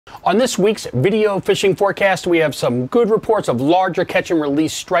On this week's video fishing forecast, we have some good reports of larger catch and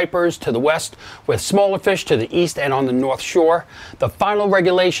release stripers to the west, with smaller fish to the east and on the north shore, the final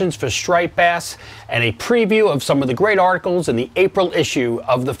regulations for striped bass, and a preview of some of the great articles in the April issue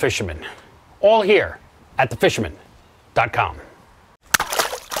of the Fisherman. All here at thefisherman.com.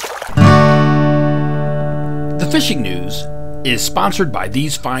 The Fishing News is sponsored by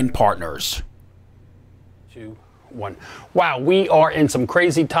these fine partners. 2, 1. Wow, we are in some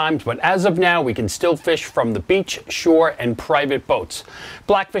crazy times, but as of now, we can still fish from the beach, shore, and private boats.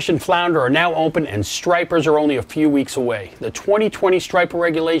 Blackfish and flounder are now open, and stripers are only a few weeks away. The 2020 striper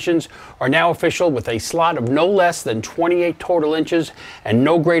regulations are now official, with a slot of no less than 28 total inches and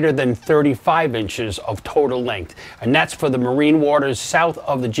no greater than 35 inches of total length. And that's for the marine waters south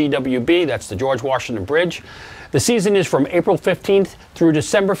of the GWB, that's the George Washington Bridge. The season is from April 15th through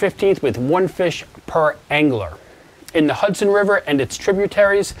December 15th, with 1 fish per angler. In the Hudson River and its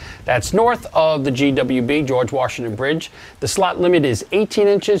tributaries, that's north of the GWB, George Washington Bridge, the slot limit is 18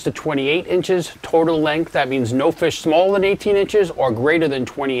 inches to 28 inches total length. That means no fish smaller than 18 inches or greater than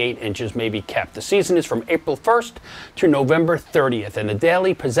 28 inches may be kept. The season is from April 1st to November 30th, and the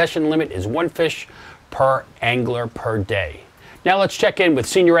daily possession limit is 1 fish per angler per day. Now let's check in with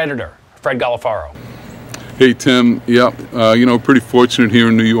Senior Editor Fred Galifaro. Hey Tim, pretty fortunate here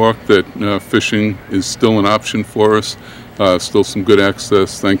in New York that fishing is still an option for us. Still some good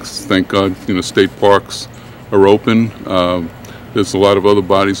access, thank God. State parks are open. There's a lot of other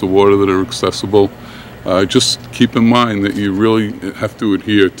bodies of water that are accessible. Just keep in mind that you really have to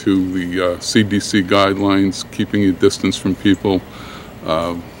adhere to the CDC guidelines, keeping your distance from people.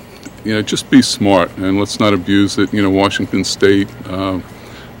 Just be smart and let's not abuse it. Washington State,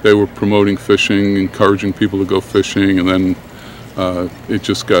 they were promoting fishing, encouraging people to go fishing, and then it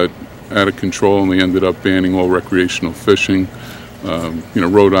just got out of control and they ended up banning all recreational fishing.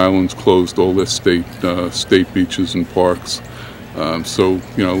 Rhode Island's closed all their state beaches and parks.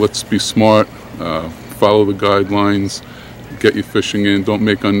 Let's be smart, follow the guidelines, get your fishing in, don't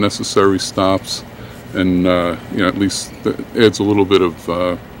make unnecessary stops, and at least it adds a little bit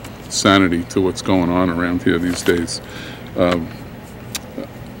of sanity to what's going on around here these days.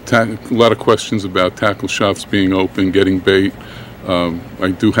 A lot of questions about tackle shops being open, getting bait.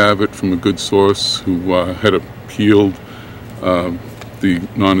 I do have it from a good source who had appealed the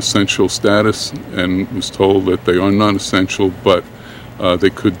non-essential status and was told that they are non-essential, but they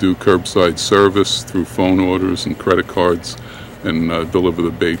could do curbside service through phone orders and credit cards and deliver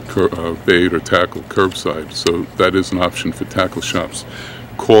the bait or tackle curbside. So that is an option for tackle shops.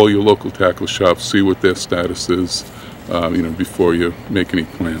 Call your local tackle shop, see what their status is. Before you make any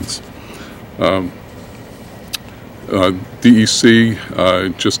plans. DEC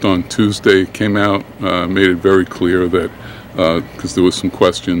just on Tuesday came out, made it very clear that because there was some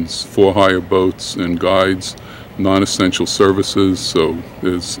questions, for hire boats and guides, non-essential services, so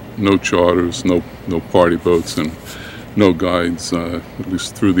there's no charters, no party boats, and no guides, at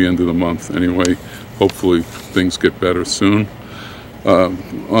least through the end of the month anyway. Hopefully things get better soon.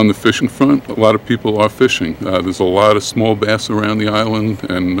 On the fishing front, a lot of people are fishing. There's a lot of small bass around the island,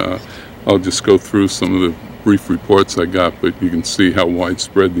 and I'll just go through some of the brief reports I got, but you can see how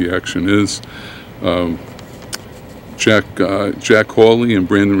widespread the action is. Jack Hawley and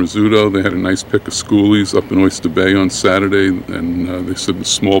Brandon Rizzuto, they had a nice pick of schoolies up in Oyster Bay on Saturday, and they said the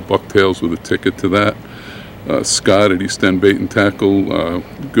small bucktails with a ticket to that. Scott at East End Bait and Tackle,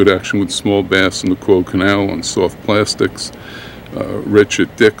 good action with small bass in the Quogue Canal on soft plastics. Rich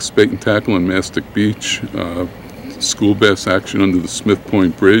at Dick's Bait and Tackle on Mastic Beach, school bass action under the Smith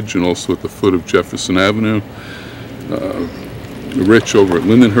Point Bridge and also at the foot of Jefferson Avenue. Rich over at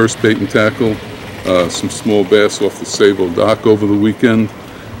Lindenhurst Bait and Tackle, some small bass off the Savo Dock over the weekend.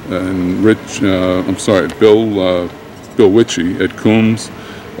 And Bill Witchy at Coombs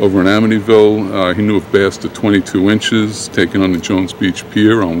over in Amityville. He knew of bass to 22 inches, taken on the Jones Beach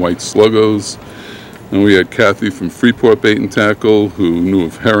Pier on white sluggos. And we had Kathy from Freeport Bait and Tackle, who knew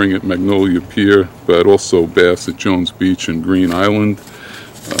of herring at Magnolia Pier, but also bass at Jones Beach and Green Island.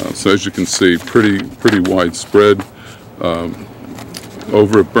 So as you can see, pretty widespread.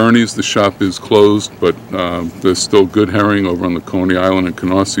 Over at Bernie's, the shop is closed, but there's still good herring over on the Coney Island and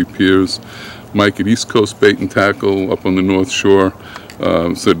Canarsie Piers. Mike at East Coast Bait and Tackle up on the North Shore.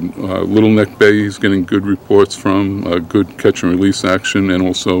 Said Little Neck Bay he's getting good reports from, good catch and release action, and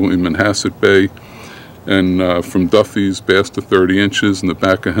also in Manhasset Bay. And from Duffy's, bass to 30 inches in the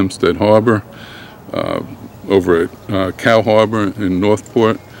back of Hempstead Harbor. Over at Cow Harbor in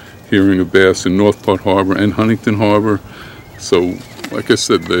Northport, hearing of bass in Northport Harbor and Huntington Harbor. So like I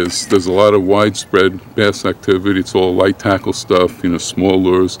said, there's a lot of widespread bass activity. It's all light tackle stuff, small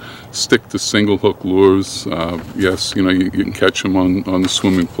lures. Stick to single hook lures. Yes, you can catch them on the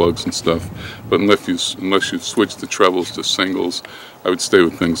swimming plugs and stuff, but unless you switch the trebles to singles, I would stay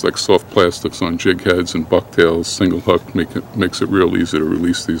with things like soft plastics on jig heads and bucktails. Single hook makes it real easy to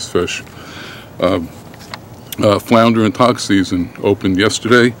release these fish. Flounder and tog season opened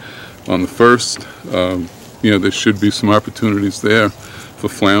yesterday on the 1st. There should be some opportunities there for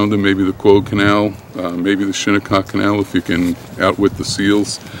flounder, maybe the Quogue Canal, maybe the Shinnecock Canal if you can outwit the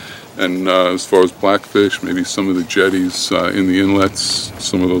seals. And as far as blackfish, maybe some of the jetties in the inlets,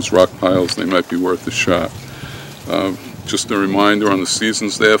 some of those rock piles, they might be worth a shot. Just a reminder on the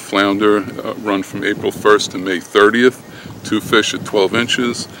seasons there, flounder run from April 1st to May 30th, 2 fish at 12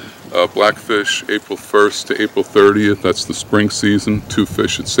 inches. Blackfish, April 1st to April 30th, that's the spring season, 2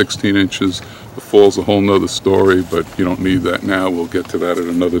 fish at 16 inches. The fall's a whole nother story, but you don't need that now. We'll get to that at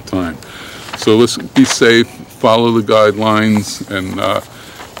another time. So listen, be safe, follow the guidelines, and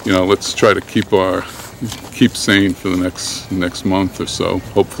let's try to keep sane for the next month or so.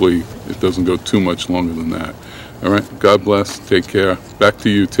 Hopefully it doesn't go too much longer than that. All right, God bless, take care. Back to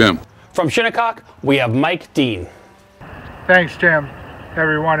you, Tim. From Shinnecock, we have Mike Dean. Thanks, Tim.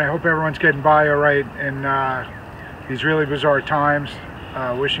 Everyone, I hope everyone's getting by all right in these really bizarre times.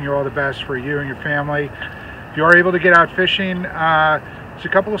 Wishing you all the best for you and your family. If you are able to get out fishing, there's a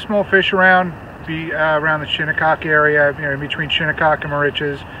couple of small fish around the Shinnecock area, in between Shinnecock and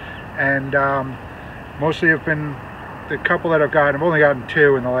Moriches, and mostly have been the couple that I've gotten. I've only gotten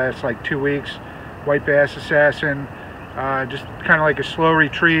 2 in the last 2 weeks. White bass assassin, just kind of like a slow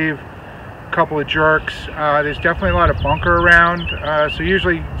retrieve. Couple of jerks. There's definitely a lot of bunker around, so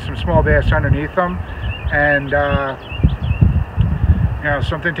usually some small bass underneath them, and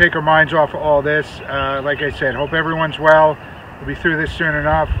something to take our minds off of all this. Like I said, hope everyone's well. We'll be through this soon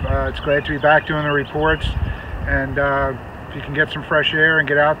enough. It's glad to be back doing the reports, and if you can get some fresh air and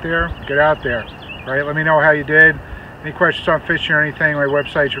get out there, get out there. All right, let me know how you did. Any questions on fishing or anything, my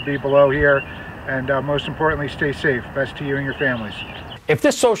website should be below here, and most importantly, stay safe. Best to you and your families. If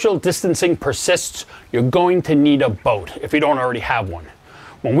this social distancing persists, you're going to need a boat if you don't already have one.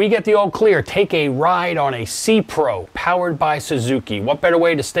 When we get the all clear, take a ride on a Sea Pro powered by Suzuki. What better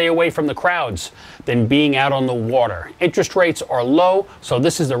way to stay away from the crowds than being out on the water? Interest rates are low, so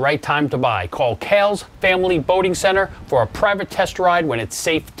this is the right time to buy. Call Cale's Family Boating Center for a private test ride when it's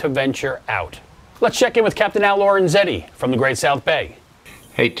safe to venture out. Let's check in with Captain Al Lorenzetti from the Great South Bay.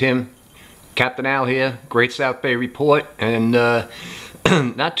 Hey Tim, Captain Al here, Great South Bay Report, and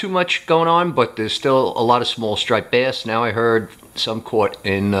not too much going on, but there's still a lot of small striped bass. Now I heard some caught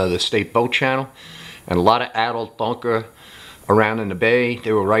in the State Boat Channel, and a lot of adult bunker around in the bay.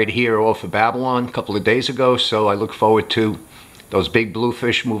 They were right here off of Babylon a couple of days ago, so I look forward to those big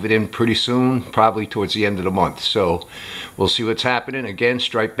bluefish moving in pretty soon, probably towards the end of the month. So we'll see what's happening. Again,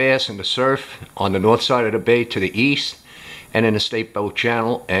 striped bass in the surf on the north side of the bay to the east, and in the State Boat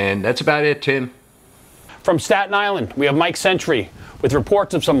Channel, and that's about it, Tim. From Staten Island, we have Mike Sentry with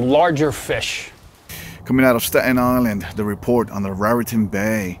reports of some larger fish. Coming out of Staten Island, the report on the Raritan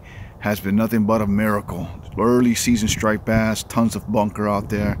Bay has been nothing but a miracle. Early season striped bass, tons of bunker out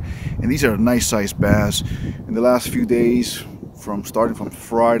there, and these are nice sized bass. In the last few days, starting from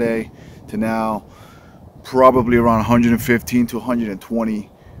Friday to now, probably around 115 to 120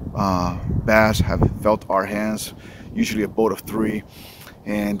 bass have felt our hands, usually a boat of 3,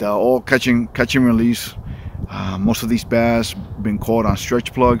 and all catching release. Most of these bass been caught on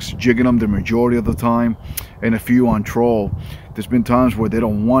stretch plugs, jigging them the majority of the time, and a few on troll. There's been times where they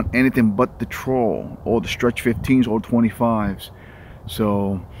don't want anything but the troll, or the stretch 15s or 25s.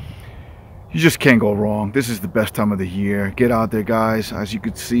 So you just can't go wrong. This is the best time of the year. Get out there, guys. As you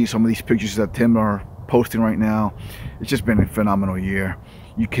can see, some of these pictures that Tim are posting right now, it's just been a phenomenal year.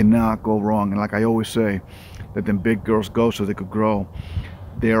 You cannot go wrong. And like I always say, let them big girls go so they could grow.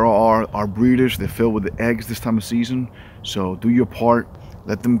 There are our breeders. They're filled with the eggs this time of season. So do your part.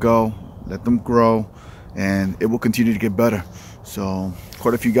 Let them go. Let them grow. And it will continue to get better. So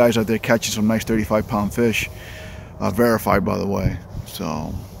quite a few guys out there catching some nice 35-pound fish. Verified, by the way.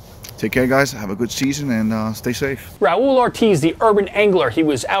 So take care, guys. Have a good season and stay safe. Raul Ortiz, the urban angler, he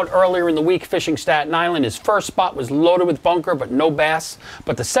was out earlier in the week fishing Staten Island. His first spot was loaded with bunker, but no bass.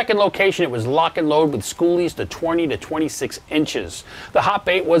 But the second location, it was lock and load with schoolies to 20 to 26 inches. The hot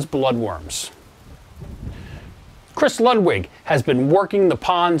bait was bloodworms. Chris Ludwig has been working the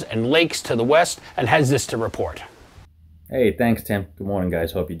ponds and lakes to the west and has this to report. Hey, thanks, Tim. Good morning,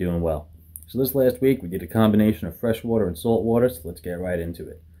 guys. Hope you're doing well. So this last week, we did a combination of freshwater and saltwater, so let's get right into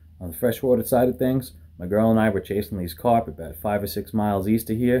it. On the freshwater side of things, My girl and I were chasing these carp about 5 or 6 miles east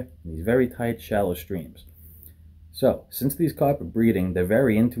of here in these very tight, shallow streams. So, since these carp are breeding, they're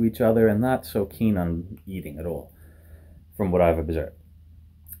very into each other and not so keen on eating at all, from what I've observed.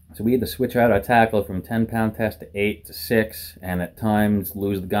 So we had to switch out our tackle from 10-pound test to 8 to 6, and at times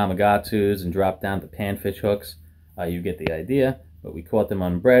lose the Gamakatsus and drop down to panfish hooks. You get the idea. But we caught them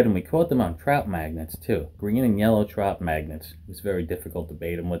on bread, and we caught them on trout magnets too. Green and yellow trout magnets. It was very difficult to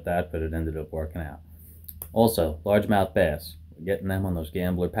bait them with that, but it ended up working out. Also, largemouth bass. We're getting them on those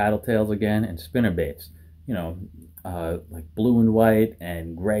gambler paddle tails again, and spinner baits. You know, like blue and white,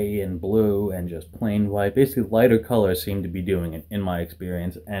 and gray and blue, and just plain white. Basically, lighter colors seem to be doing it, in my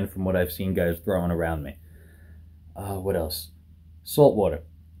experience, and from what I've seen guys throwing around me. What else? Saltwater.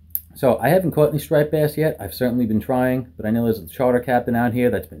 So, I haven't caught any striped bass yet. I've certainly been trying, but I know there's a charter captain out here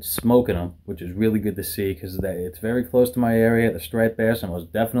that's been smoking them, which is really good to see because it's very close to my area. The striped bass and was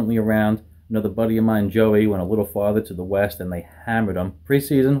definitely around. Another buddy of mine, Joey, went a little farther to the west and they hammered them.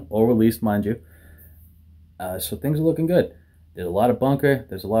 Pre-season, or released, mind you. So things are looking good. There's a lot of bunker.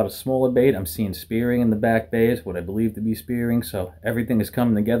 There's a lot of smaller bait. I'm seeing spearing in the back bays, what I believe to be spearing. So everything is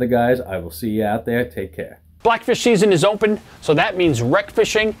coming together, guys. I will see you out there. Take care. Blackfish season is open, so that means wreck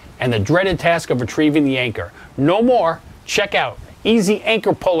fishing and the dreaded task of retrieving the anchor. No more. Check out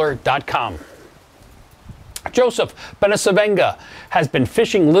easyanchorpuller.com. Joseph Benasavenga has been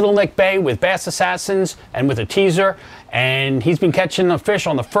fishing Little Neck Bay with Bass Assassins and with a teaser, and he's been catching a fish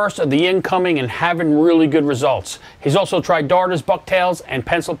on the first of the incoming and having really good results. He's also tried darters, bucktails, and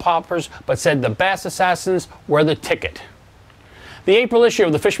pencil poppers, but said the Bass Assassins were the ticket. The April issue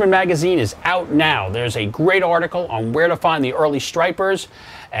of the Fisherman magazine is out now. There's a great article on where to find the early stripers,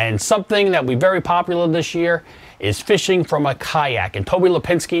 and something that will be very popular this year is fishing from a kayak, and Toby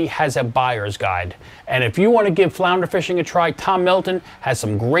Lipinski has a buyer's guide. And if you want to give flounder fishing a try, Tom Milton has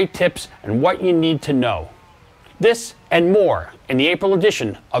some great tips and what you need to know. This and more in the April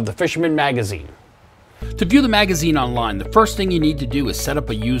edition of the Fisherman magazine. To view the magazine online, the first thing you need to do is set up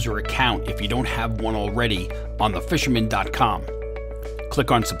a user account if you don't have one already on thefisherman.com. Click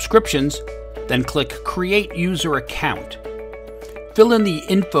on subscriptions, then click Create User Account. Fill in the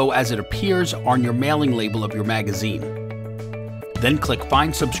info as it appears on your mailing label of your magazine. Then click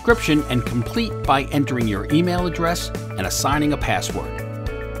Find Subscription and complete by entering your email address and assigning a password.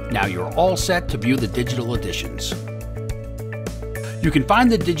 Now you're all set to view the digital editions. You can find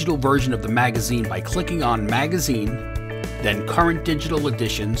the digital version of the magazine by clicking on Magazine, then Current Digital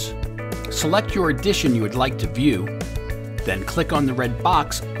Editions, select your edition you would like to view, then click on the red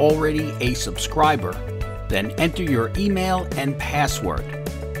box Already a Subscriber, then enter your email and password.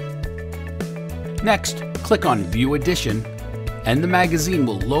 Next, click on View Edition, and the magazine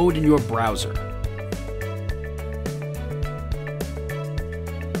will load in your browser.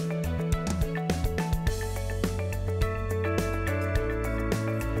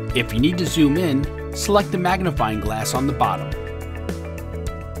 If you need to zoom in, select the magnifying glass on the bottom.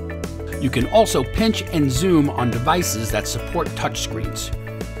 You can also pinch and zoom on devices that support touchscreens.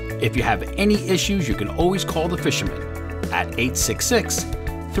 If you have any issues, you can always call the Fisherman at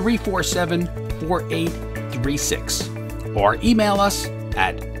 866-347-4836 or email us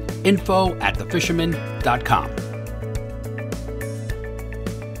at info@thefisherman.com.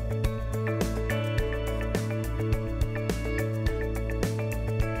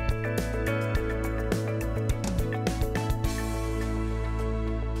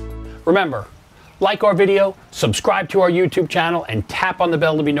 Remember, like our video, subscribe to our YouTube channel, and tap on the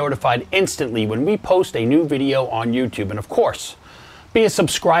bell to be notified instantly when we post a new video on YouTube. And of course, be a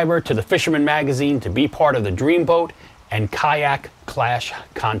subscriber to the Fisherman magazine to be part of the Dreamboat and Kayak Clash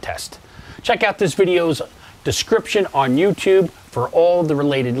contest. Check out this video's description on YouTube for all the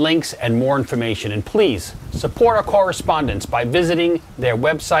related links and more information. And please support our correspondents by visiting their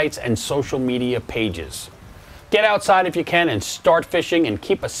websites and social media pages. Get outside if you can and start fishing, and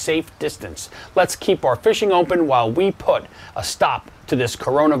keep a safe distance. Let's keep our fishing open while we put a stop to this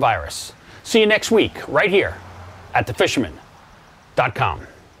coronavirus. See you next week right here at thefisherman.com.